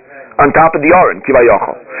 sat on top of the Aron,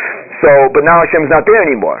 Kivayochel. But now Hashem's not there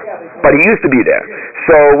anymore. But he used to be there.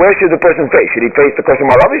 So where should the person face? Should he face the Kos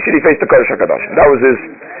Maravi? Should he face the Kodesh HaKadoshim? That was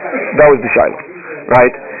the Shiloh,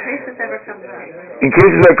 right? In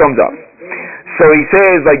case it ever comes up. So he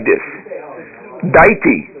says like this.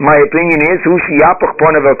 Daiti, my opinion is, Hu Shiyapach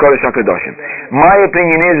Ponav Kodesh HaKadoshim. My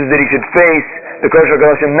opinion is that he should face the Kodesh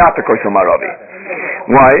HaKadoshim, not the Kos Maravi.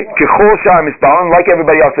 Why? Kechol Shar Mispalin, like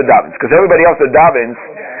everybody else that davens. Because everybody else that davens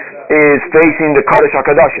is facing the Kodesh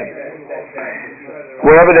HaKadoshim.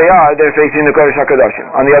 Wherever they are, they're facing the Kodesh HaKadoshim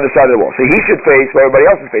on the other side of the wall. So he should face where everybody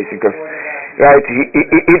else is facing. Because, right,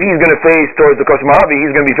 if he's going to face towards the Kos Maravi,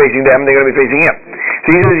 he's going to be facing them, they're going to be facing him.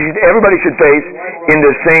 So everybody should face in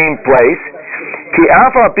the same place. Even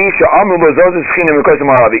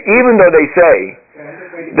though they say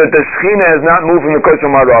that the Shechina has not moved from the Kos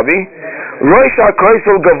Maravi,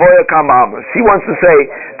 he wants to say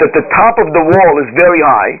that the top of the wall is very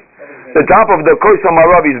high, the top of the Kos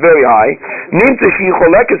Maravi is very high, and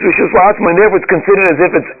therefore it's considered as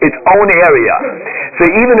if it's its own area. So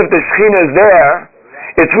even if the Shechina is there,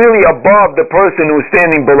 it's really above the person who is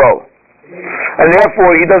standing below. And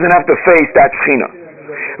therefore he doesn't have to face that Shechina.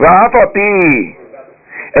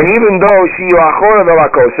 And even though his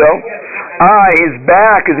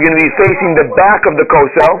back is going to be facing the back of the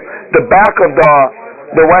Kosel, the back of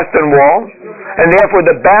the western wall, and therefore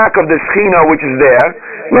the back of the Shechina which is there,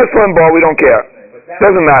 let's learn ball, we don't care.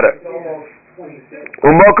 Doesn't matter.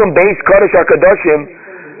 Even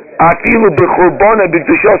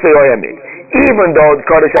though the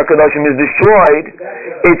Kodesh HaKadoshim is destroyed,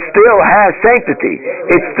 it still has sanctity.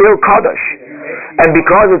 It's still Kodesh. And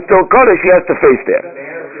because it's still Kodesh, he has to face there.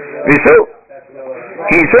 He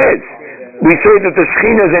says, we say that the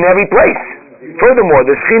Shechina is in every place. Furthermore,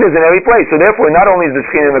 the Shechina is in every place. So therefore, not only is the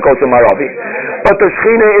Shechina in the Kos Maravi, but the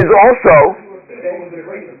Shechina is also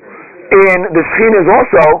in the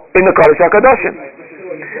Kodesh HaKadoshim.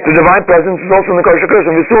 The divine presence is also in the Kodesh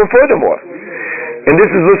HaKadoshim. Furthermore, and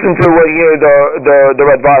this is listen to what here the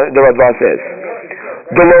Radbaz says.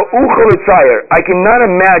 I cannot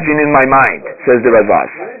imagine in my mind, says the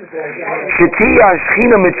Radbaz,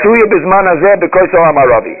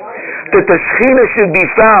 that the Shechina should be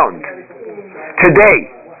found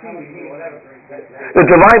today. The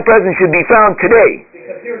divine presence should be found today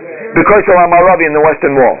because of Amaravi in the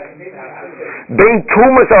western wall.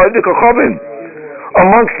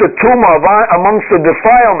 Amongst the tumah, amongst the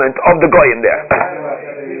defilement of the goyim there.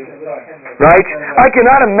 Right? I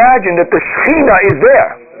cannot imagine that the Shechina is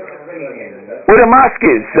there where the mosque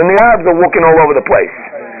is and the Arabs are walking all over the place.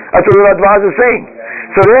 That's what the Radbaz is saying.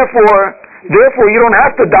 So therefore you don't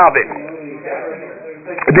have to daven.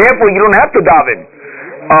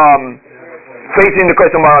 Facing the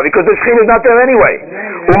Kos Maravi, because the Shechina is not there anyway.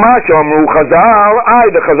 The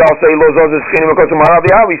Chazal say we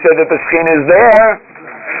said that the Shechina is there.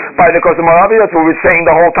 by the Kosel Maravi. That's what we're saying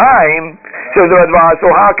the whole time. Says the Radva.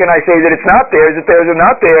 So how can I say that it's not there? Is it there? Is it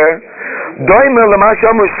not there? What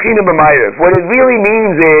it really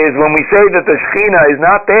means is when we say that the Shechina is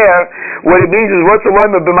not there, what it means is when we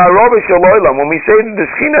say that the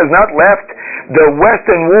Shechina has not left the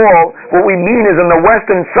western wall, what we mean is on the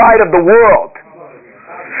western side of the world.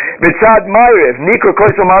 Mitzad Ma'ariv, Nikra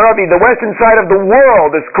Kosel Maravi, the western side of the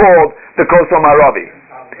world is called the Kosel Maravi.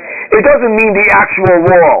 It doesn't mean the actual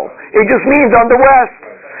wall. It just means on the west.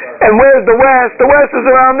 And where's the west? The west is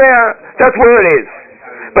around there. That's where it is.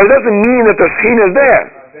 But it doesn't mean that the Shechina is there.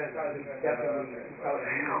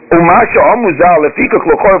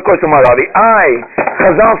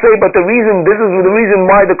 Chazal say, but this is the reason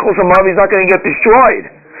why the Kosel Maravi is not going to get destroyed,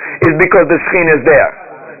 is because the Shechina is there.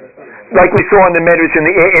 Like we saw in the Medrash in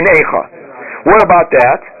Eicha. What about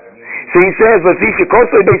that? So he says, it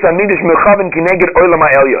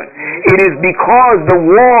is because the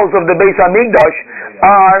walls of the Beis Hamikdash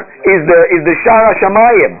is the Shara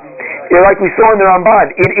Shamayim. Like we saw in the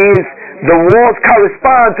Ramban, the walls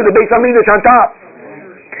correspond to the Beis Hamikdash on top.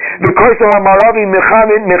 The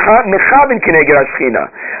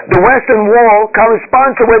western wall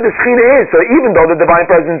corresponds to where the Shechina is. So even though the divine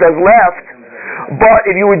presence has left, but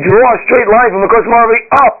if you would draw a straight line from the Kosel Maravi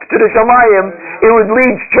up to the Shamayim, it would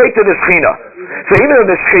lead straight to the Shechina. So even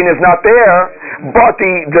though the Shechina is not there, but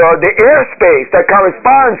the airspace that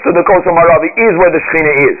corresponds to the Kosel Maravi is where the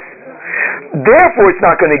Shechina is. Therefore, it's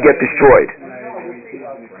not going to get destroyed.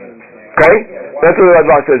 Okay? That's what the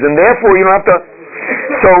Radva says. And therefore, you don't have to...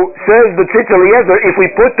 So, says the Tzitz Eliezer, if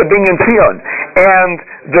we put the Binyan Tzion and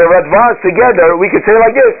the Radvas together, we could say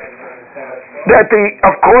like this. That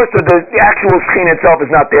of course, the actual Shechina itself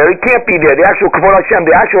is not there. It can't be there. The actual Kavod Hashem,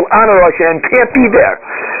 the actual honor of Hashem can't be there.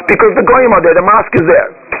 Because the Goyim are there, the mosque is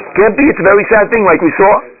there. Can't be. It's a very sad thing like we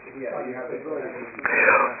saw.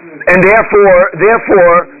 And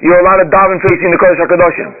therefore, you're allowed to daven facing the Kodesh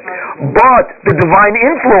HaKadoshim. But the divine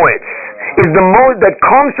influence is the most, that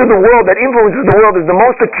comes to the world, that influences the world, is the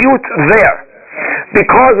most acute there.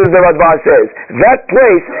 Because, as the Radva says, that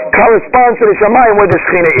place corresponds to the Shamayim where the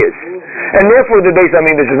Shechina is. And therefore the Beis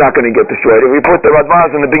Hamikdash is not going to get destroyed if we put the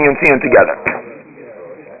Radvas and the Binyan Tzion together.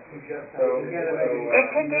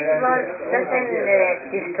 doesn't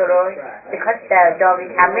destroy because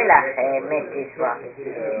David HaMelech made this one.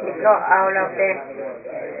 It's not all of the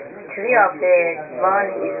tree of the one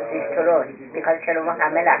is destroyed because Shlomo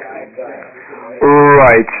HaMelech made it.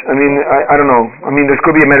 Right. I mean, I don't know. I mean, there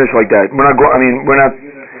could be a medrash like that. We're not going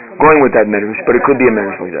with that medrash, but it could be a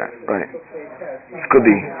medrash like that. Right. It could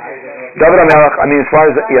be. David HaMelech. I mean, as far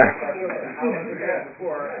as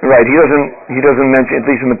right. He doesn't mention, at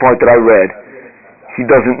least in the part that I read, he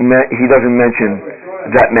doesn't mention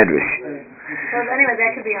that medrash. So anyway,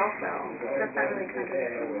 that could be also. That's not really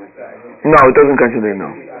contradictory. No, it doesn't contradict. No,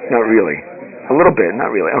 not really. A little bit,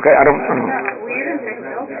 not really. Okay, I don't know. Well, you didn't say who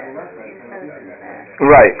built it.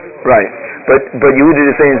 Right. But Yehudi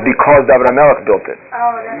is saying it's because David HaMelech built it.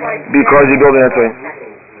 Oh, that's why. Because he built it that way.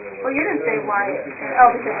 Well, you didn't say why.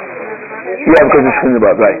 Oh, because it's because it's Shechina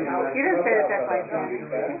above, right. You didn't say that's why.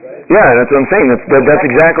 Yeah, that's what I'm saying. That's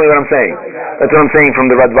exactly what I'm saying. That's what I'm saying from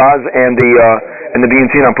the Radvaz and the Binyan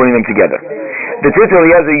Tzion. I'm putting them together. The Tzitz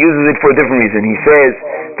Eliezer uses it for a different reason. He says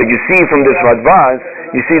that you see from this Radvaz,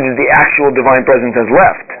 you see that the actual divine presence has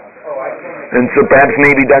left. And so perhaps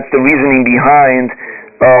maybe that's the reasoning behind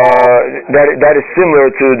that is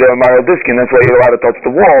similar to the Maral Diskin. That's why you're allowed to touch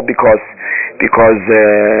the wall because you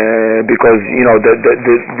know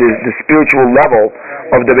the spiritual level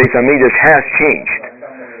of the Beis Hamikdash has changed.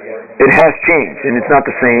 It has changed, and it's not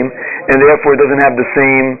the same, and therefore it doesn't have the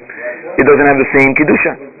same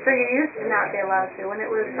kedusha. So you used to not be allowed to when it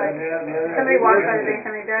was like somebody walks by the Beis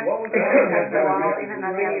Hamikdash, they couldn't touch the wall even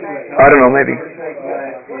on the outside. I don't know, maybe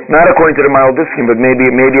not according to the Maral Diskin, but maybe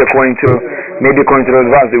according to the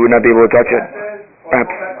Radvaz, they would not be able to touch it.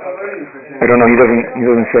 Perhaps I don't know. He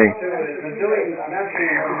doesn't say.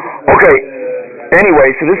 Okay. Anyway,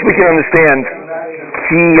 so this we can understand.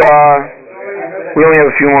 We only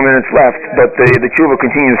have a few more minutes left, but the tshuva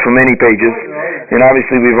continues for many pages, and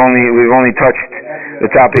obviously we've only touched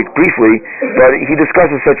the topic briefly. But he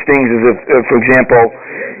discusses such things as, if, for example,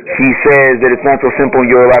 he says that it's not so simple.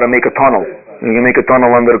 You're allowed to make a tunnel. You can make a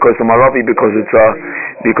tunnel under the Kosel Maravi because he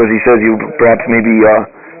says you perhaps maybe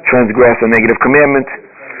transgress a negative commandment.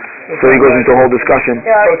 So he goes into a whole discussion.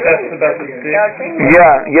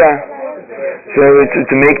 Yeah. So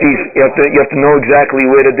to make these, you have to know exactly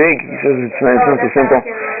where to dig. He says it's not so simple,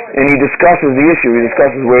 and he discusses the issue. He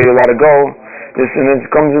discusses where you're allowed to go. And it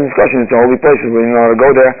comes in discussion. It's a holy place where you're not allowed to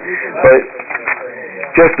go there. But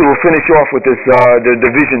just to finish off with this,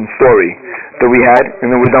 the vision story that we had,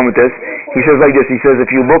 and then we're done with this. He says like this. He says,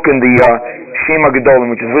 if you look in the Shem HaGedolim,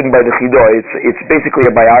 which is written by the Chidah, it's basically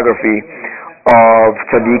a biography of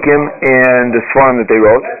tzaddikim and the Sfarim that they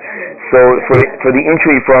wrote. So for the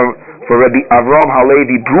entry for Rabbi Avraham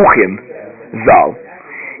Halevi Bruchim Zal,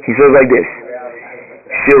 he says like this: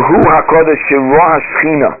 Shehu HaKodesh Shirah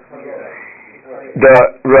HaShechina. The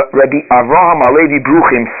Rabbi Avraham Halevi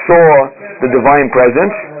Bruchim saw the divine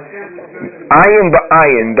presence, ayin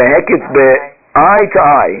ba'ayin, beheketz eye to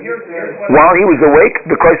eye, while he was awake,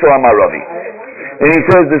 the Koisel HaMaravi. And he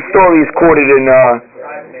says the story is quoted in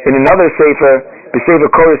another sefer, the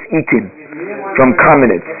sefer Koros Itim, from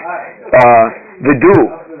Kamenetz. Vidu,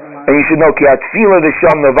 and you should know, ki atfila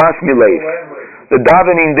v'sham navas milev. The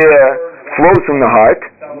davening there flows from the heart.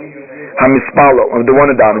 Hamispalo, of the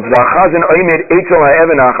one that davens. V'achazan oimed eitzel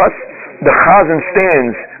ha'even achas. The chazan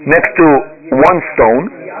stands next to one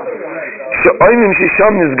stone. She'oimim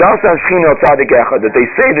shesham nizgasa hashchina tzadik echad. That they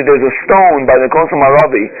say that there's a stone by the Koisel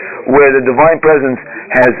HaMaravi where the divine presence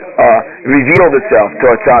has revealed itself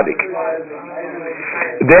to a tzaddik.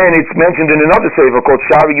 Then it's mentioned in another sefer called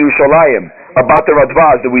Shari Yerushalayim about the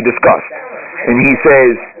Radvaz that we discussed, and he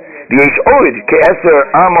says, "V'yesh oid ke'eser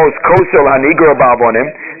amos kosel hanigra ba'avonim."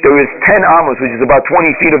 There is 10 amos, which is about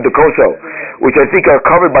 20 feet of the kosel, which I think are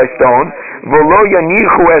covered by stone. V'lo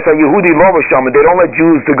yanichu es ha'Yehudi lo v'sham. They don't let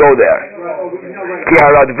Jews to go there. Ki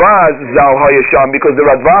ha'Radvaz zal ha'yasham, because the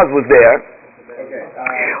Radvaz was there.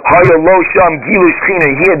 Ha'ya lo sham gilu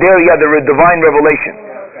shchina. There he had the divine revelation.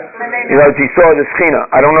 You know, he saw the Shechina.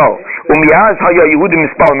 I don't know. Umiaz haya Yehudim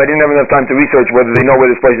mispalim. I didn't have enough time to research whether they know where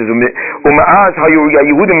this place is. Umiaz haya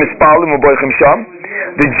Yehudim mispalim uboichem sham.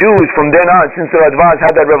 The Jews from then on, since the Radvaz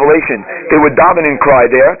had that revelation, they would daven and cry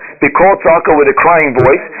there. They called tzaka with a crying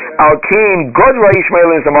voice. Al Kain God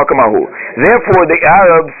Ishmael in Samakamahu. Therefore, the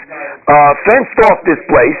Arabs fenced off this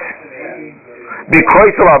place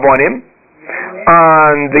because of Abonim,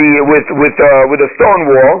 with a stone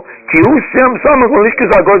wall, because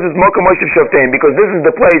this is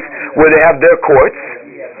the place where they have their courts.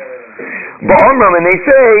 And they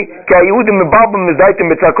say that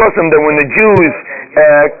when the Jews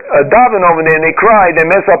daven over there and they cry, they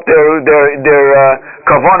mess up their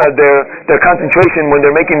kavana, their concentration when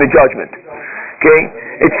they're making the judgment. Okay,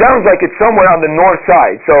 it sounds like it's somewhere on the north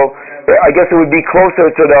side. So I guess it would be closer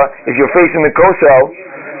to if you're facing the Kosel,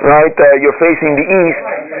 right? You're facing the east.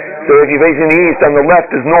 So if you're facing the east, on the left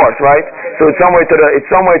is north, right? So it's somewhere to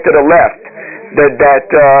the left that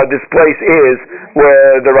this place is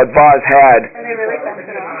where the Radvaz had. And they really fenced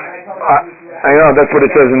it off. I know that's what it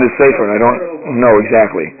says in this sefer, and I don't know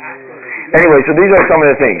exactly. Anyway, so these are some of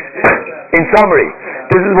the things. In summary,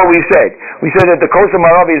 this is what we said. We said that the Koisel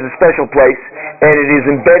HaMaravi is a special place, and it is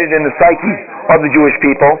embedded in the psyche of the Jewish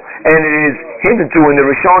people, and it is hinted to in the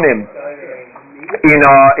Rishonim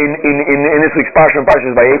in this week's Parsha,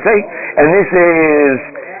 Parshas Vayetze, and this is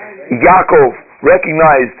Yaakov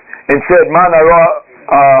recognized and said, "Man ara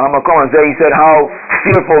hamakom hazeh." He said, "How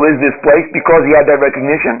fearful is this place?" Because he had that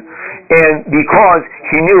recognition, and because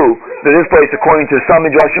he knew that this place, according to some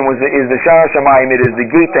midrashim, is the Shara Shamayim. It is the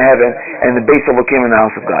gate to heaven and the base of Elohim in the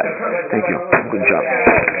house of God. Thank you. Good job.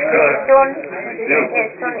 Stone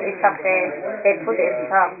is up there. They put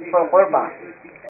it up for Korban.